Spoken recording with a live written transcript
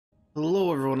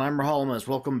Hello everyone, I'm Rahalimus.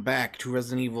 Welcome back to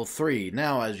Resident Evil 3.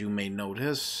 Now, as you may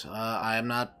notice, I am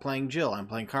not playing Jill, I'm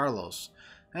playing Carlos.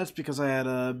 That's because I had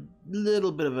a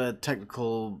little bit of a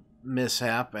technical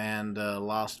mishap and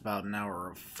lost about an hour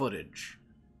of footage.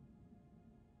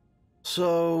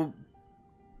 So,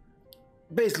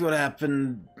 basically what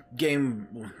happened,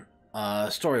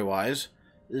 story-wise,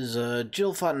 is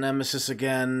Jill fought Nemesis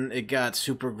again. It got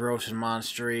super gross and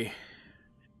monstery.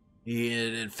 He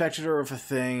infected her with a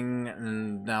thing,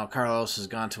 and now Carlos has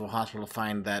gone to a hospital to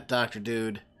find that doctor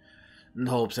dude in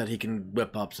hopes that he can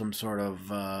whip up some sort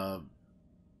of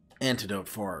antidote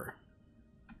for her.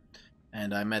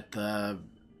 And I met the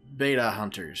beta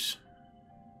hunters.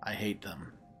 I hate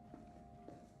them.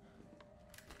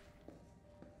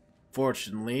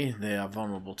 Fortunately, they are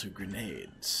vulnerable to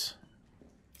grenades.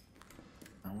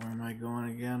 Now, where am I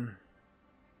going again?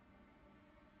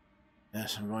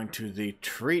 Yes, I'm going to the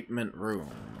treatment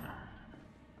room.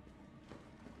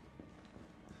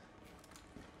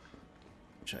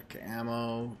 Check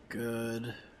ammo.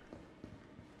 Good.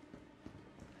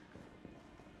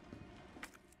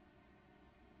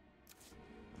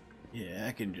 Yeah,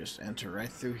 I can just enter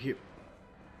right through here.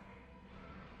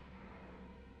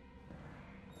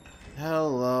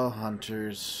 Hello,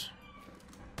 hunters.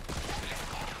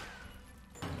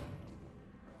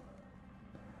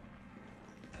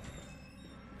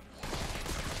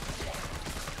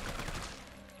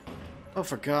 Oh,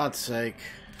 for God's sake.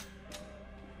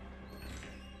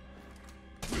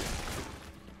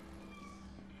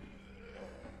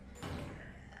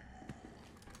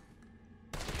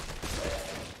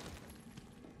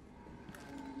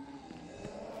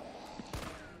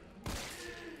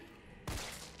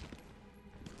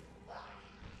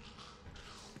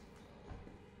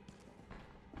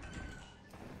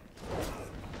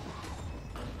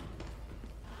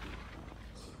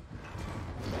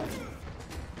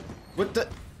 What the?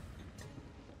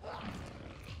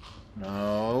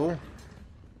 No.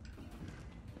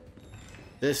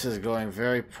 This is going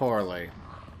very poorly.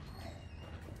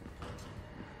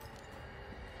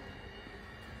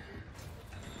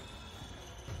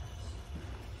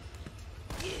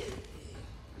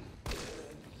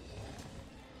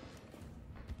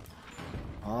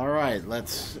 All right,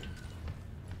 let's...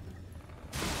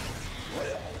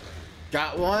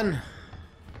 Got one?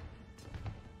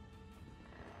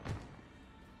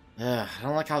 Ugh, I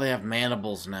don't like how they have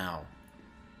mandibles now.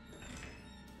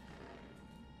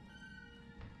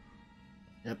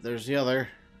 Yep, there's the other.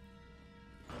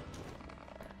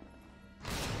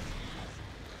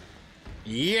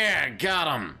 Yeah,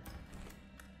 got him!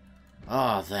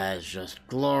 Oh, that is just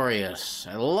glorious.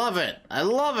 I love it! I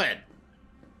love it!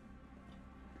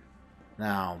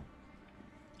 Now,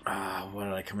 what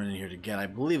did I come in here to get? I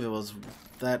believe it was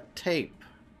that tape.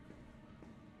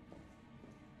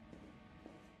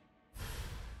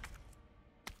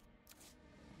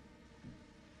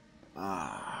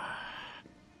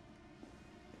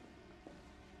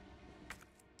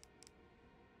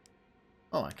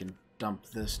 Oh, I can dump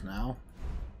this now.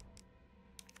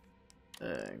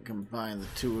 Combine the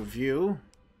two of you.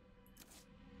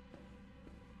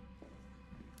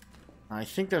 I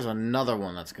think there's another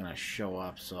one that's gonna show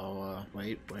up, so,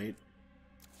 wait.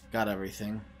 Got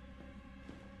everything.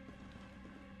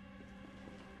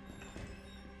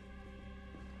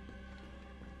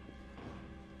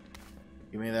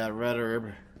 Give me that red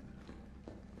herb.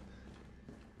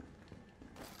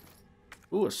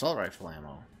 Ooh, assault rifle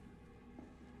ammo.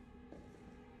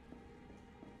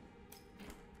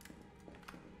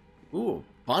 Ooh,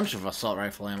 a bunch of assault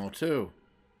rifle ammo, too.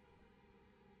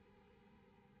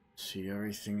 See,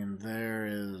 everything in there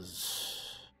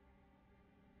is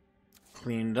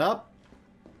cleaned up.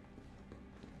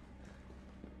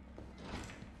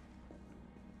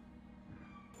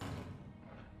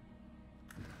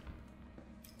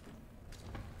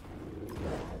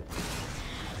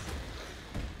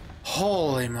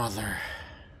 Holy mother.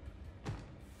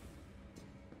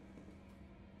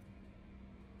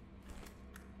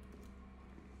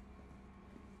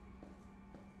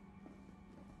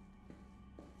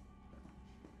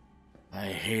 I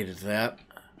hated that.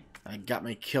 That got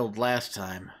me killed last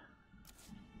time.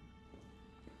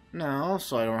 No,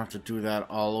 so I don't have to do that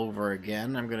all over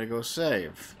again. I'm gonna go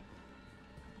save.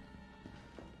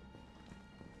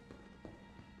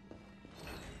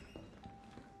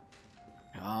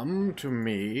 Come to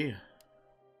me.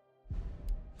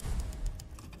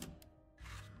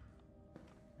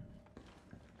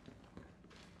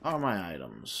 Are my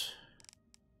items?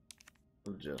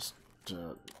 Just,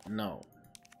 no.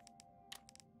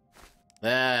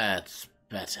 That's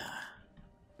better.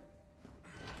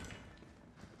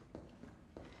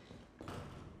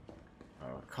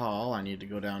 recall, I need to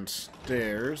go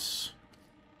downstairs.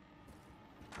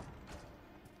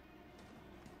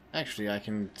 Actually, I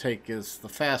can take this the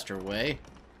faster way.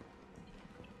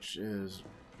 Which is...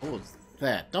 what was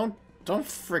that? Don't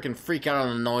frickin' freak out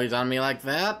on the noise on me like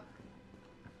that!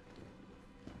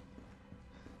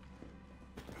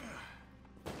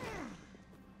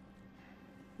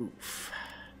 Oof.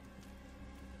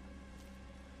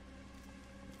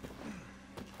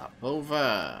 Hop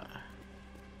over.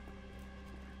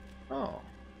 Oh.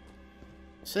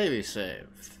 Savey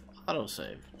save.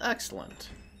 Autosave. Excellent.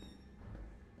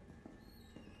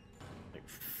 Like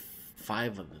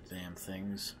 5 of the damn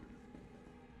things.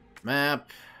 Map.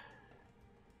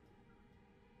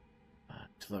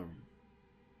 To the...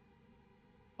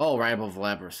 oh, right above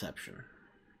lab reception.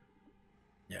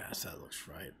 Yes, that looks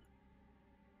right.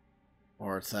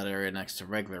 Or it's that area next to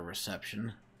regular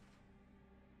reception.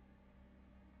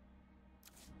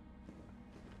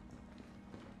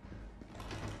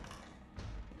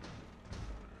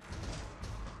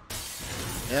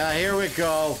 Yeah, here we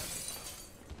go.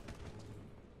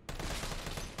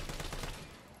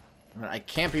 I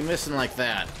can't be missing like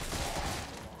that.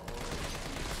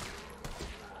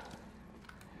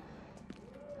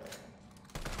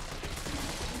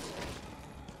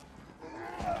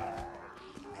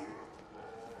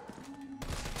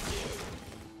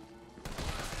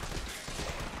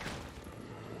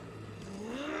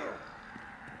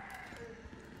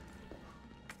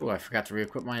 Oh, I forgot to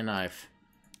re-equip my knife.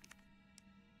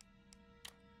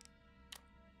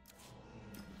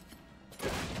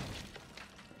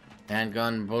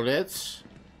 Handgun bullets.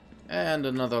 And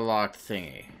another locked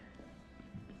thingy.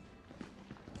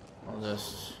 I'll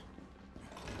just...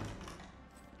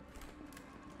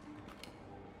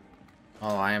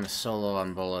 oh, I am solo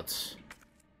on bullets.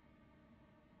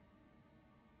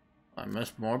 I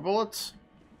missed more bullets?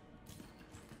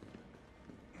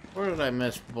 Where did I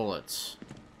miss bullets?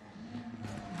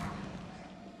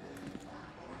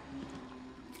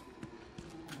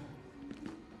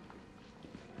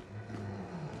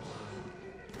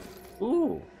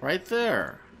 Ooh, right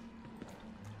there.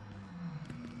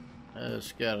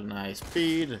 It's got a nice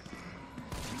speed.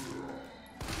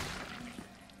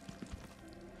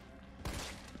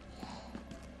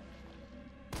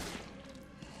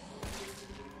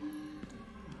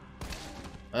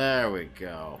 There we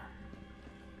go.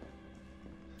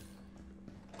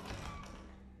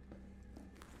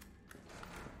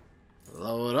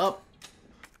 Load up.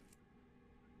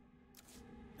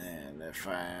 And if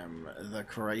I'm the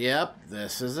correct... yep,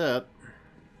 this is it.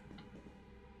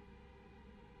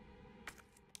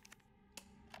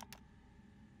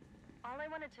 All I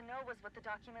wanted to know was what the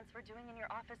documents were doing in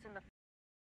your office in the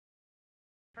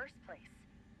first place.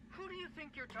 Who do you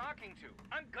think you're talking to?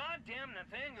 I'm goddamn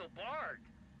Nathaniel Bard.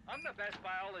 I'm the best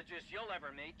biologist you'll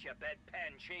ever meet, you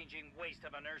bedpan-changing waste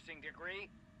of a nursing degree.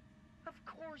 Of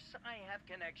course I have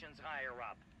connections higher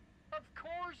up. Of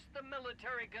course the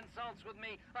military consults with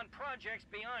me on projects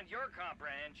beyond your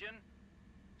comprehension.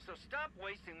 So stop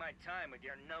wasting my time with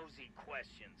your nosy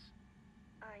questions.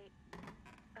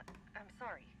 I'm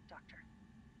sorry, Doctor.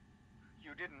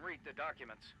 You didn't read the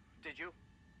documents, did you?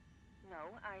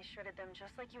 No, I shredded them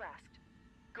just like you asked.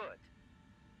 Good.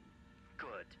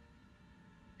 Good.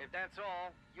 If that's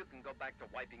all, you can go back to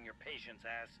wiping your patient's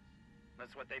ass.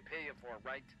 That's what they pay you for,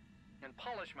 right? And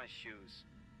polish my shoes.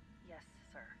 Yes,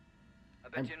 sir. I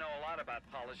bet you know a lot about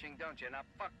polishing, don't you? Now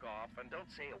fuck off and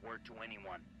don't say a word to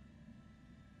anyone.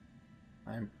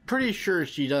 I'm pretty sure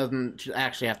she doesn't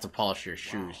actually have to polish your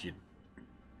shoes. Wow.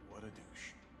 What a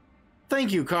douche.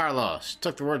 Thank you, Carlos.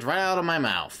 Took the words right out of my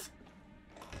mouth.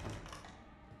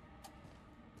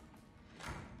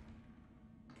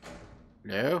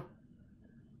 No?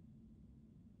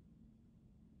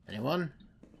 Anyone?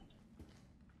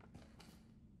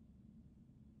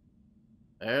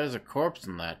 There's a corpse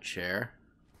in that chair.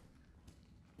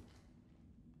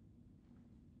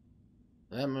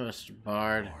 That Mr.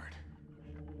 Bard.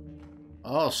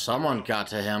 Oh, someone got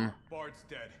to him. Bard's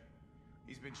dead.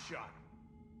 He's been shot.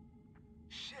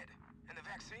 Shit, and the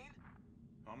vaccine?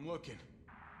 I'm looking.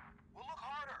 Well, look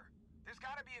harder. There's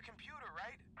gotta be a computer,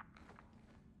 right?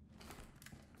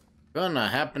 Gonna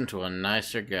happen to a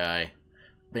nicer guy.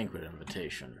 Banquet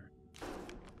invitation.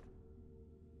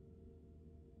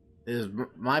 It is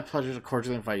my pleasure to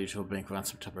cordially invite you to a banquet on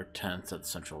September 10th at the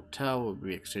Central Hotel. We'll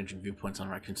be exchanging viewpoints on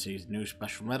Raccoon City's new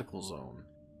special medical zone.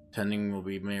 Attending will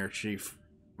be Mayor Chief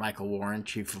Michael Warren,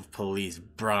 Chief of Police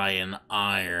Brian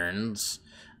Irons,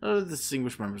 and other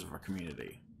distinguished members of our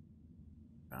community.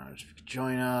 If you could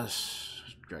join us,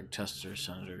 Greg Tester,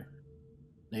 Senator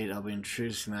Nate, I'll be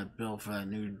introducing that bill for that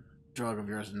new drug of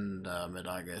yours in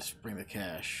mid-August. Bring the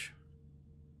cash.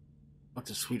 What's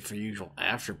a sweet for usual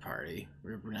after party?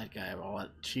 We're that guy all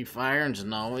that Chief Irons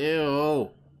and all. Ew.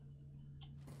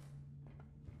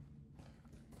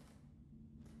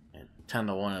 And 10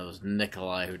 to 1, it was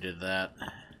Nikolai who did that.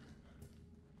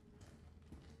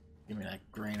 Give me that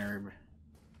green herb.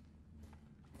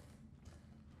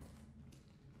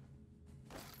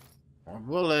 More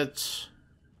bullets.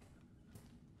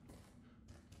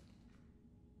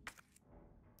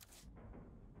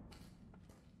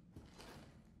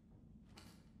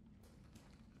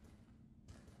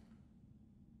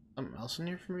 Something else in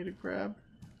here for me to grab?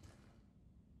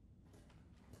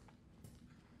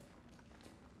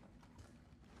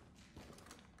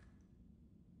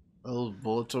 Those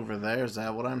bullets over there, is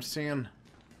that what I'm seeing?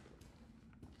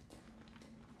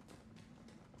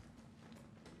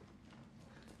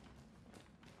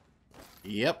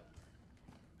 Yep.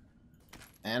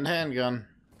 And handgun.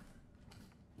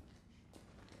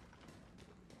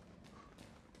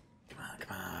 Come on,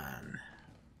 come on.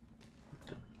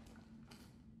 What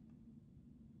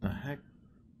the heck?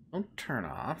 Don't turn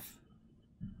off.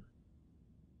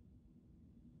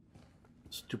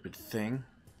 Stupid thing.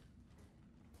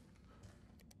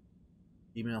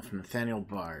 Email from Nathaniel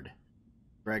Bard.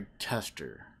 Greg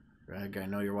Tester. Greg, I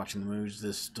know you're watching the news.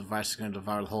 This device is going to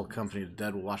devour the whole company. The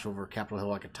dead will watch over Capitol Hill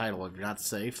like a tidal. If you're not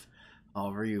safe,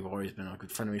 however, you've always been a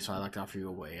good friend of me, so I'd like to offer you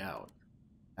a way out.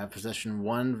 I have possession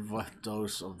 1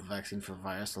 dose of the vaccine for the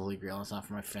virus. The Holy Grail is not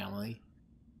for my family.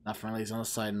 Not for my ladies on the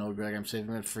side. No, Greg, I'm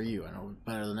saving it for you. I know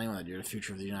better than anyone that you're the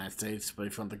future of the United States, but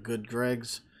if you want the good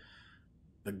Gregs,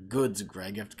 the goods,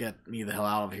 Greg, you have to get me the hell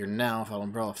out of here now without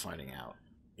Umbrella finding out.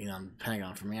 You know,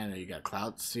 Pentagon for me, I know you got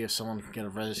clout. See if someone can get a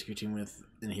rescue team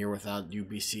in here without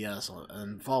UBCS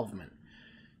involvement.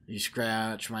 You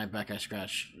scratch my back, I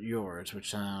scratch yours,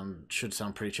 which should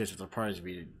sound pretty chase with the parties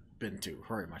we've been to.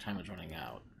 Hurry, my time is running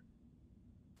out.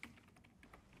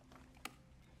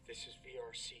 This is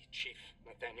VRC Chief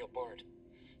Nathaniel Bard,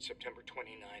 September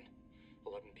 29,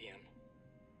 11 p.m.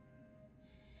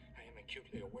 I am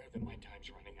acutely aware that my time's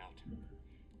running out.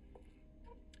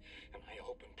 And I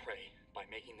hope and pray, by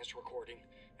making this recording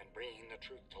and bringing the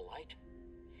truth to light,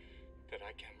 that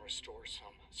I can restore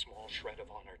some small shred of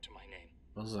honor to my name.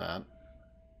 What's that?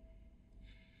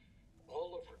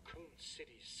 All of Raccoon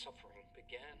City's suffering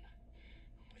began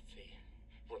with the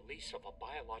release of a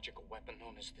biological weapon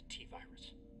known as the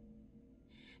T-virus.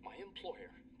 My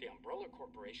employer, the Umbrella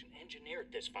Corporation,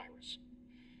 engineered this virus,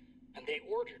 and they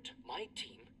ordered my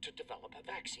team to develop a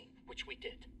vaccine, which we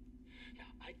did.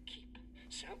 Now, I keep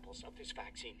samples of this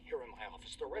vaccine here in my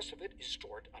office. The rest of it is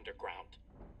stored underground.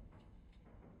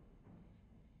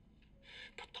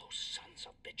 But those sons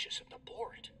of bitches at the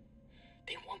board,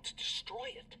 they want to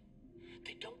destroy it.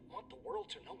 They don't want the world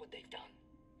to know what they've done.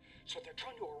 So they're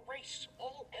trying to erase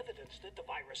all evidence that the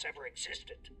virus ever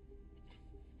existed.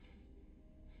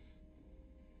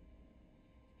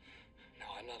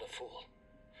 Now, I'm not a fool.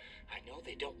 I know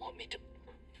they don't want me to...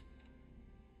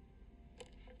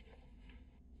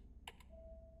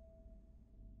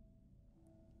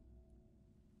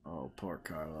 Oh, poor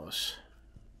Carlos.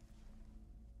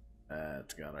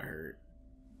 That's gotta hurt.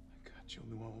 God, Jill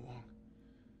knew all along.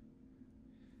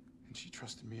 And she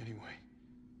trusted me anyway.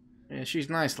 Yeah, she's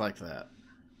nice like that.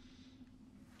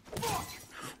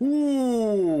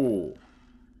 Ooh!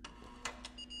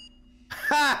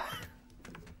 Ha!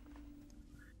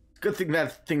 Good thing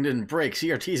that thing didn't break.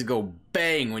 CRTs go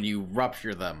bang when you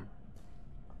rupture them.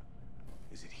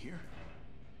 Is it here?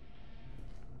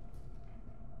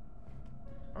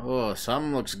 Oh,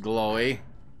 some looks glowy.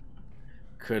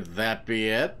 Could that be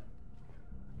it?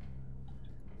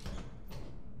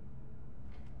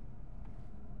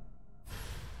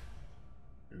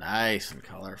 Nice and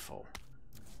colorful.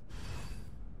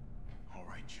 All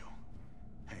right, Jill.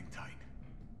 Hang tight.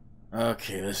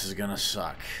 Okay, this is gonna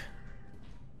suck.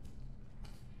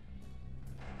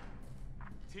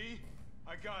 T,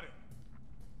 I got it.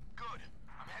 Good.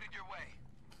 I'm headed your way.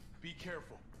 Be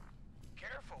careful.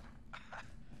 Careful.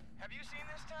 Have you seen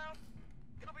this town?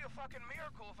 It'll be a fucking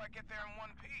miracle if I get there in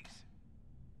one piece.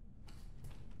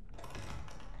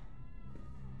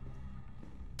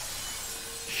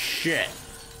 Shit.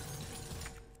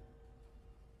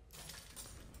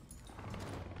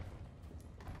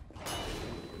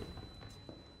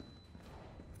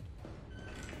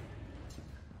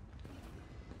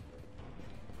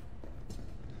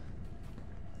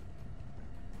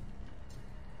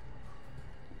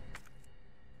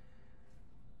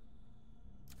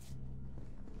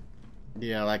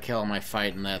 Yeah, like hell am I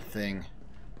fighting that thing.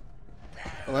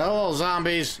 Well, hello,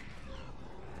 zombies.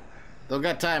 Don't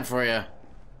got time for you.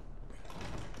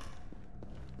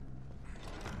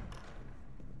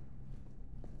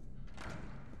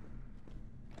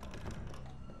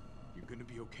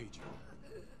 okay, Jill.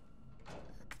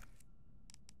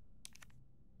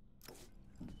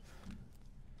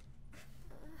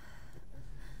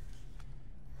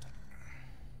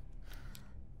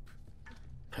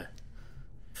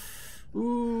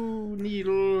 Ooh,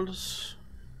 needles.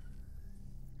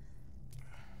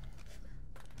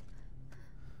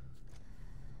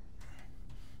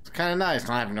 It's kind of nice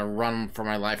not having to run for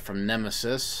my life from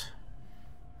Nemesis.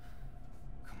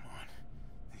 Come on.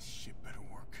 This shit better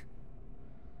work.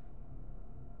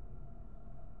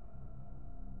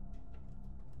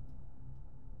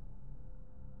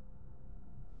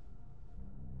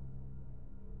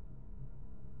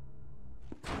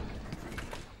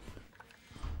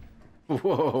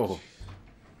 Whoa.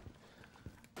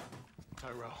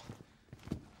 Tyrell,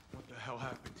 what the hell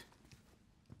happened?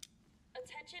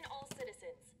 Attention all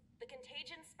citizens. The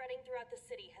contagion spreading throughout the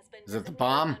city has been Is it the designated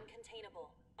bomb? uncontainable.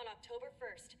 On October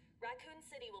 1st, Raccoon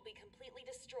City will be completely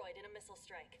destroyed in a missile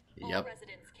strike. Yep. All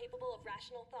residents capable of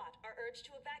rational thought are urged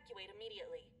to evacuate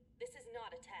immediately. This is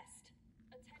not a test.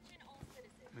 Attention all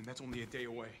citizens. I mean, that's only a day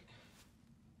away.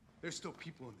 There's still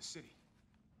people in the city.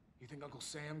 You think Uncle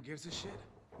Sam gives a shit?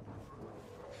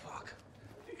 Fuck.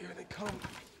 Here they come.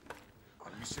 Oh,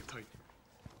 you sit tight.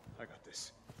 I got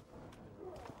this.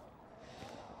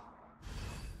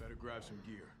 Better grab some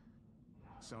gear.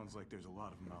 Sounds like there's a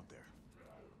lot of them out there.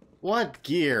 What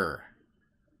gear?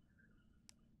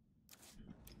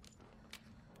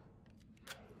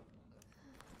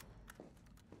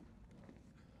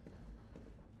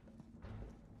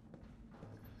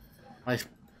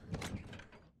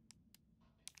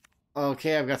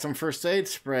 Okay, I've got some first aid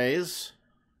sprays.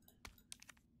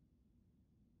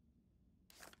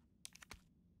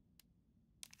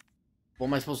 What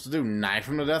am I supposed to do? Knife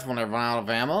him to death when I run out of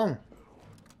ammo? I'm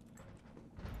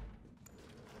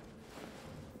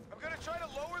gonna try to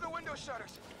lower the window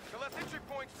shutters. The less entry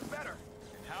points, the better.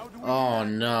 How do we Oh I'll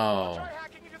no. try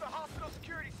hacking into the hospital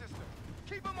security system.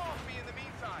 Keep them off me in the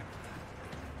meantime.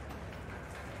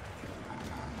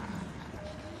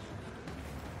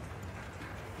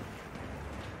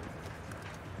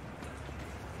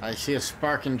 I see a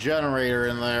sparking generator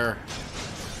in there.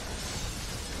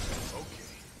 Okay.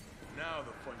 Now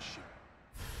the fun shit.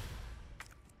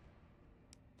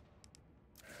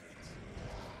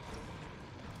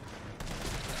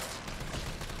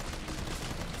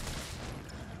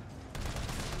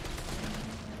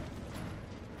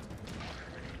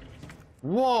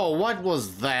 Whoa, what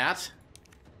was that?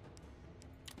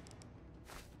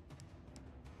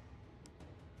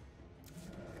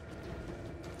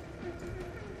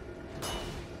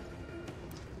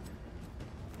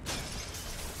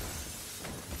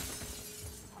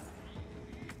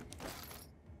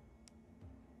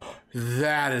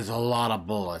 That is a lot of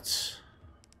bullets.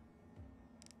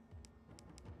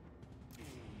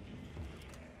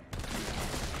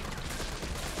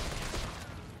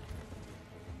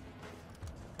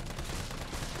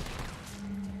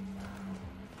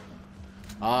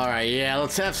 All right, yeah,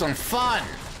 let's have some fun.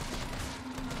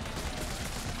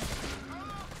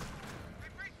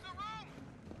 They've reached the room.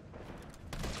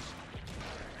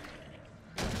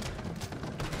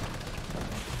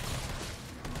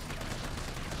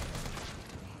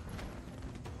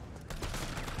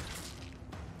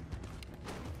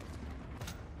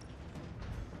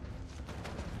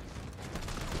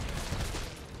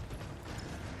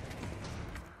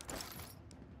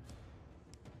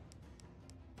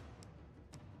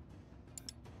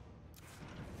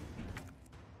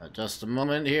 Just a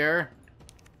moment here.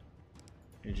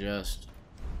 You just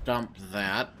dump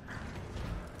that.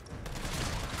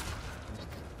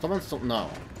 Someone still no.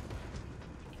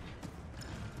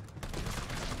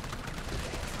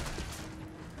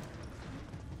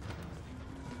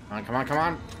 Come on, come on, come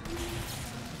on.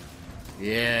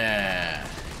 Yeah.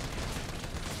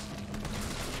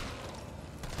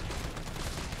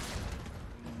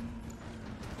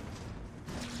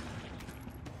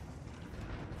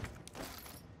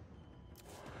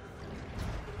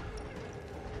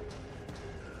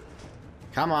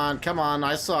 Come on,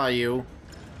 I saw you.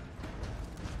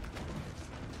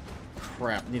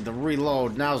 Crap, need to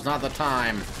reload. Now's not the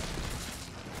time.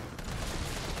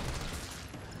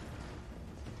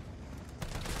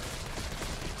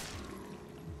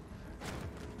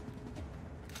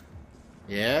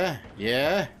 Yeah,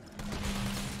 yeah.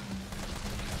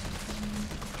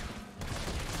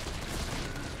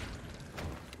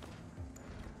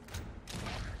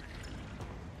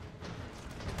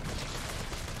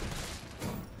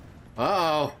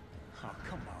 Uh-oh. Oh,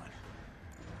 come on.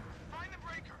 Find the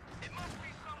breaker. It must be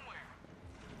somewhere.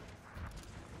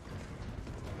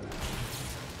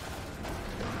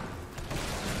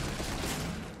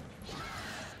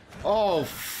 Oh,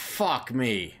 fuck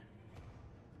me.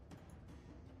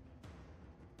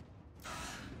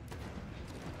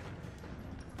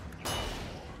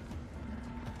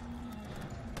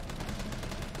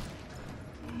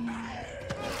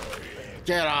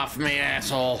 Get off me,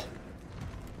 asshole.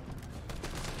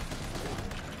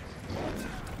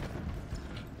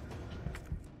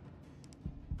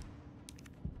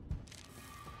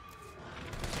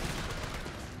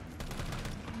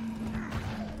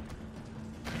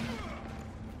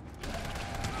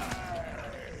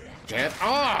 Get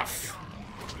off!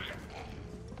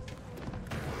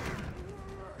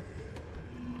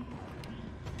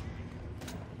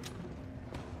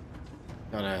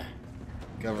 Gotta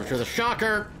go over to the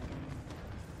shocker.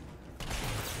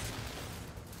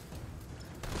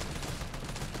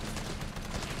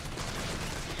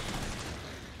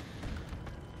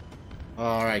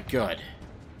 All right, good.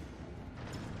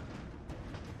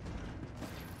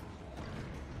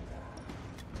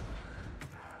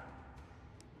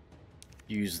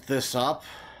 Use this up.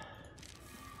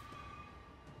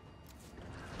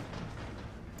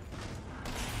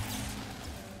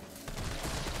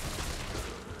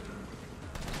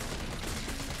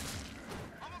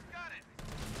 Almost got it.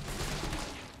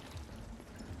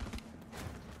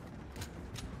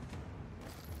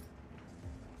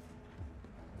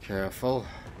 Careful.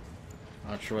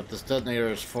 Not sure what this detonator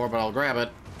is for, but I'll grab it.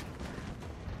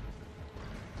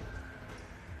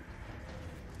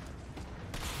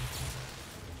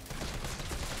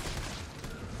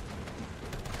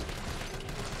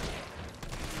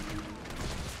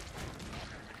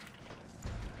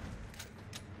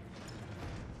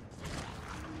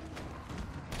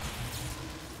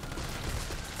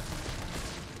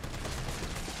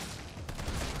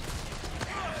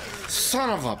 Son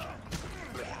of a...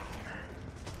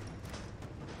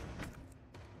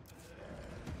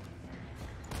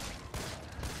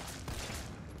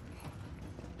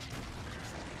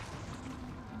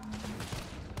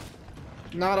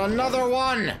 Not another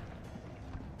one!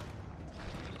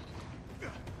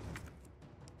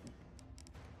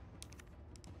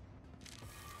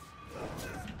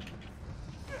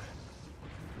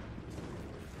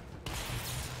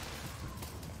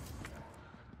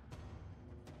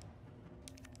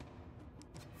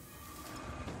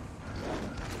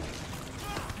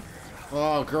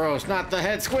 Oh, gross. Not the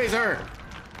head squeezer!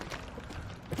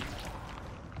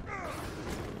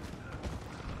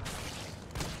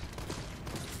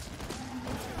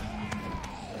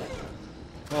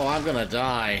 Oh, I'm gonna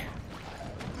die.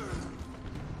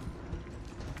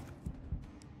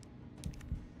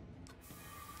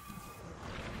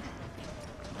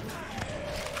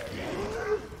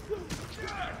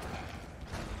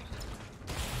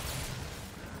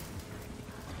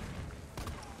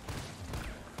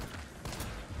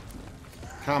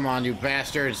 Come on, you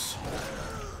bastards.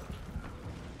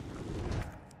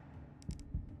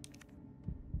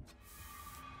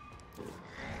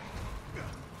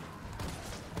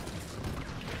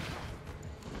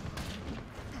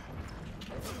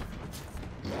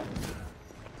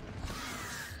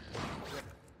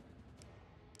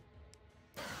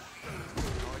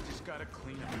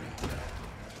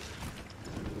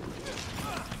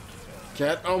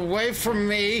 Get away from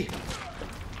me!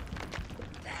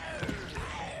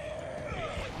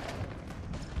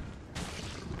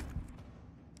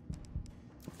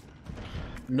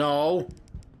 No.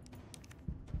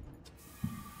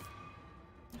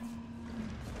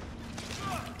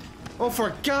 Oh,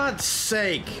 for God's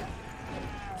sake!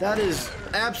 That is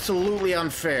absolutely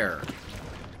unfair.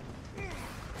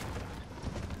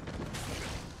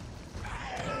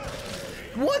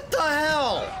 What the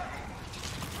hell?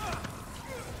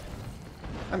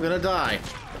 I'm gonna die.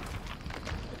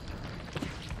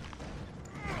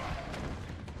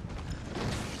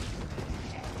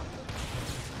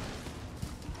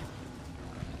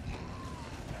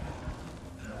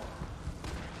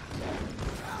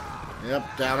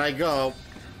 Yep, down I go.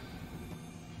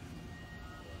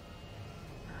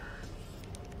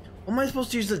 What am I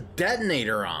supposed to use the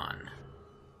detonator on?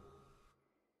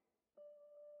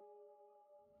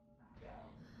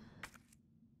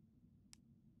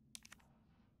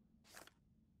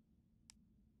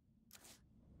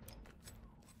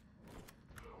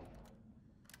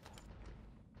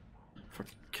 For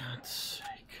God's sake.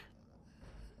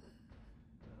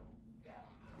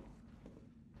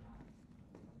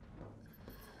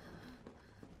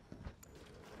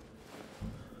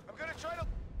 I'm gonna try to...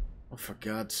 Oh, for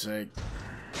God's sake.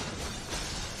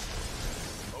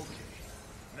 Okay,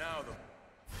 now the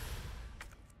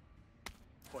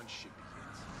fun shit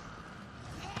begins.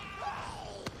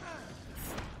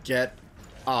 Get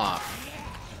off.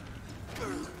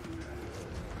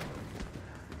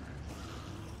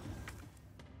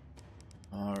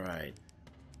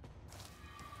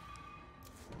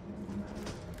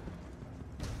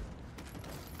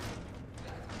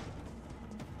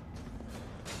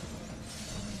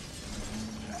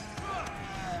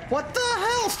 What the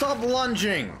hell? Stop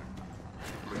lunging!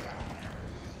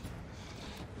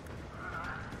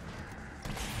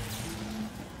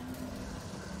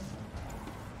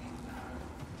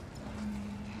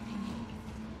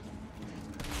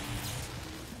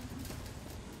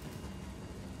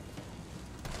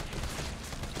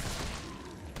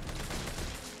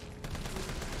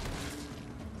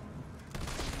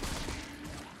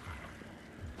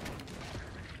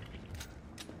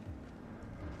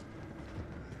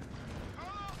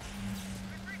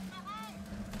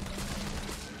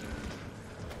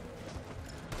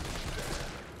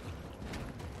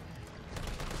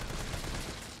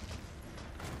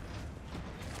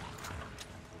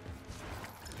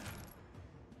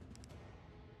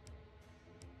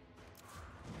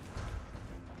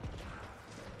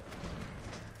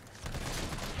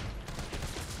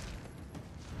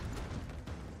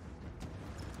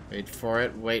 Wait for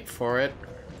it, wait for it.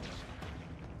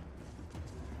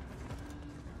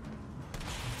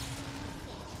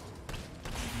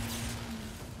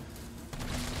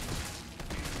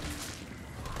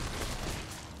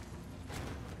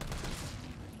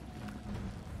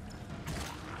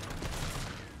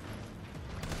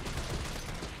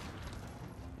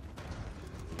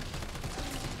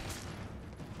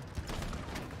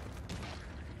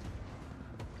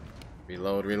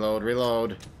 Reload, reload,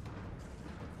 reload.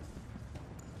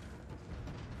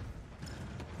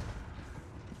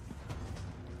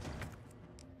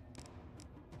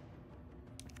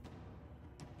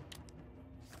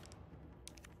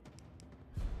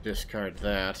 Discard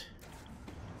that.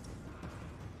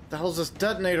 What the hell's this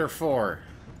detonator for?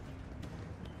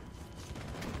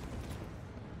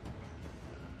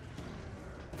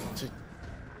 To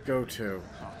go to.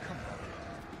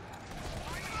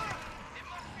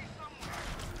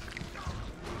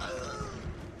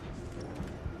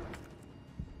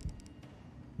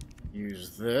 Use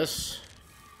this.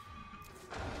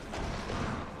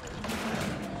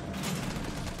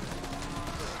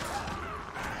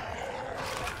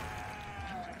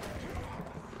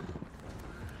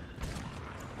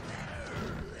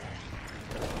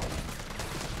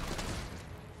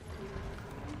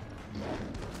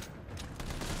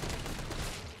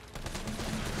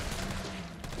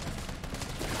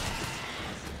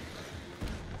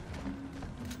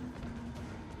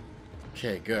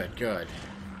 Okay, good, good.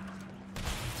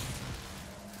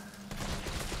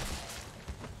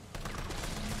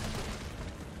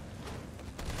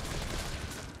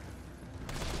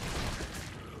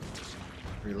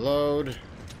 Reload.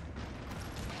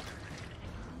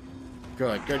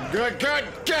 Good, good, good, good!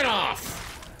 Get off!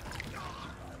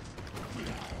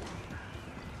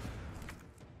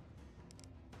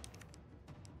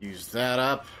 Use that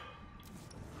up.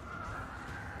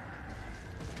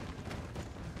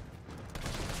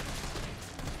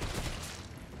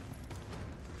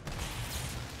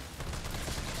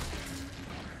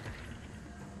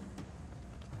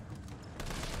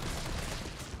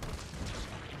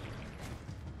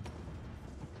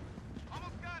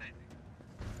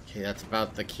 Okay, that's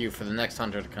about the cue for the next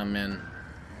hunter to come in.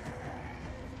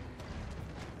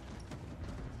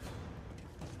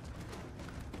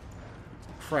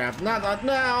 Crap, not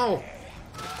now!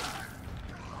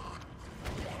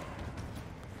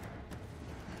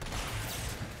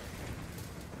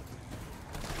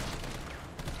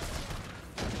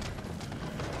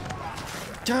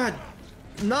 God,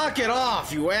 knock it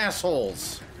off, you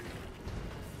assholes!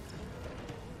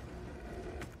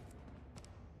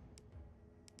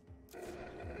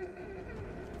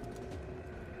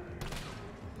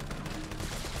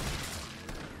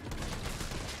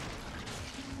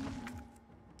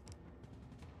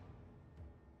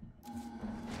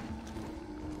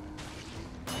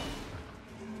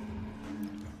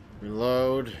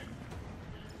 Reload.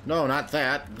 No, not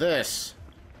that. This.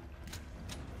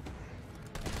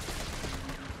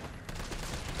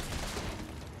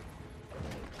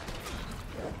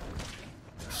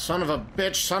 Son of a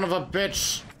bitch, son of a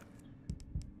bitch!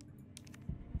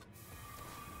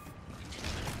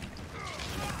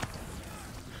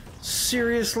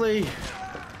 Seriously?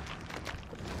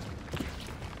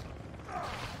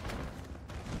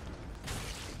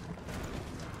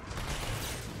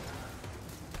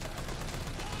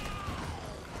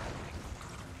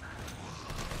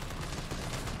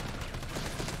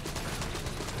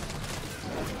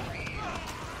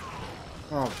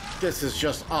 Oh, this is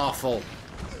just awful.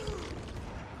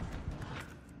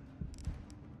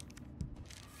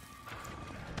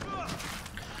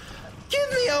 Give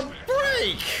me a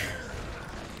break!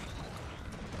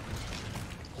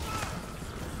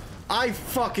 I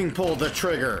fucking pulled the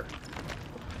trigger.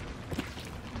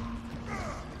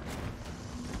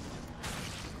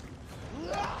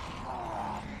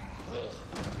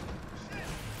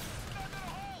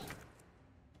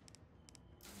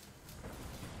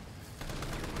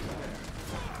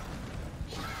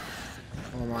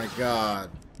 my god.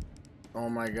 Oh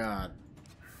my god.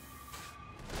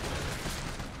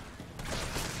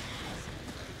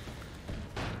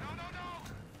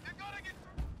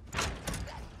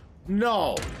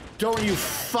 No! Don't you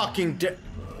fucking dare.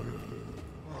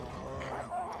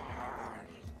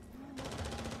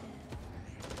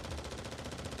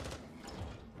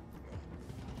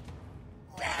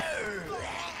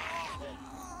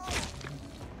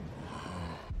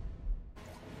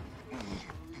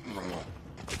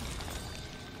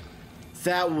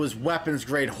 That was weapons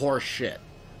grade horse shit.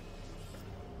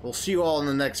 We'll see you all in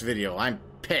the next video. I'm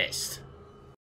pissed.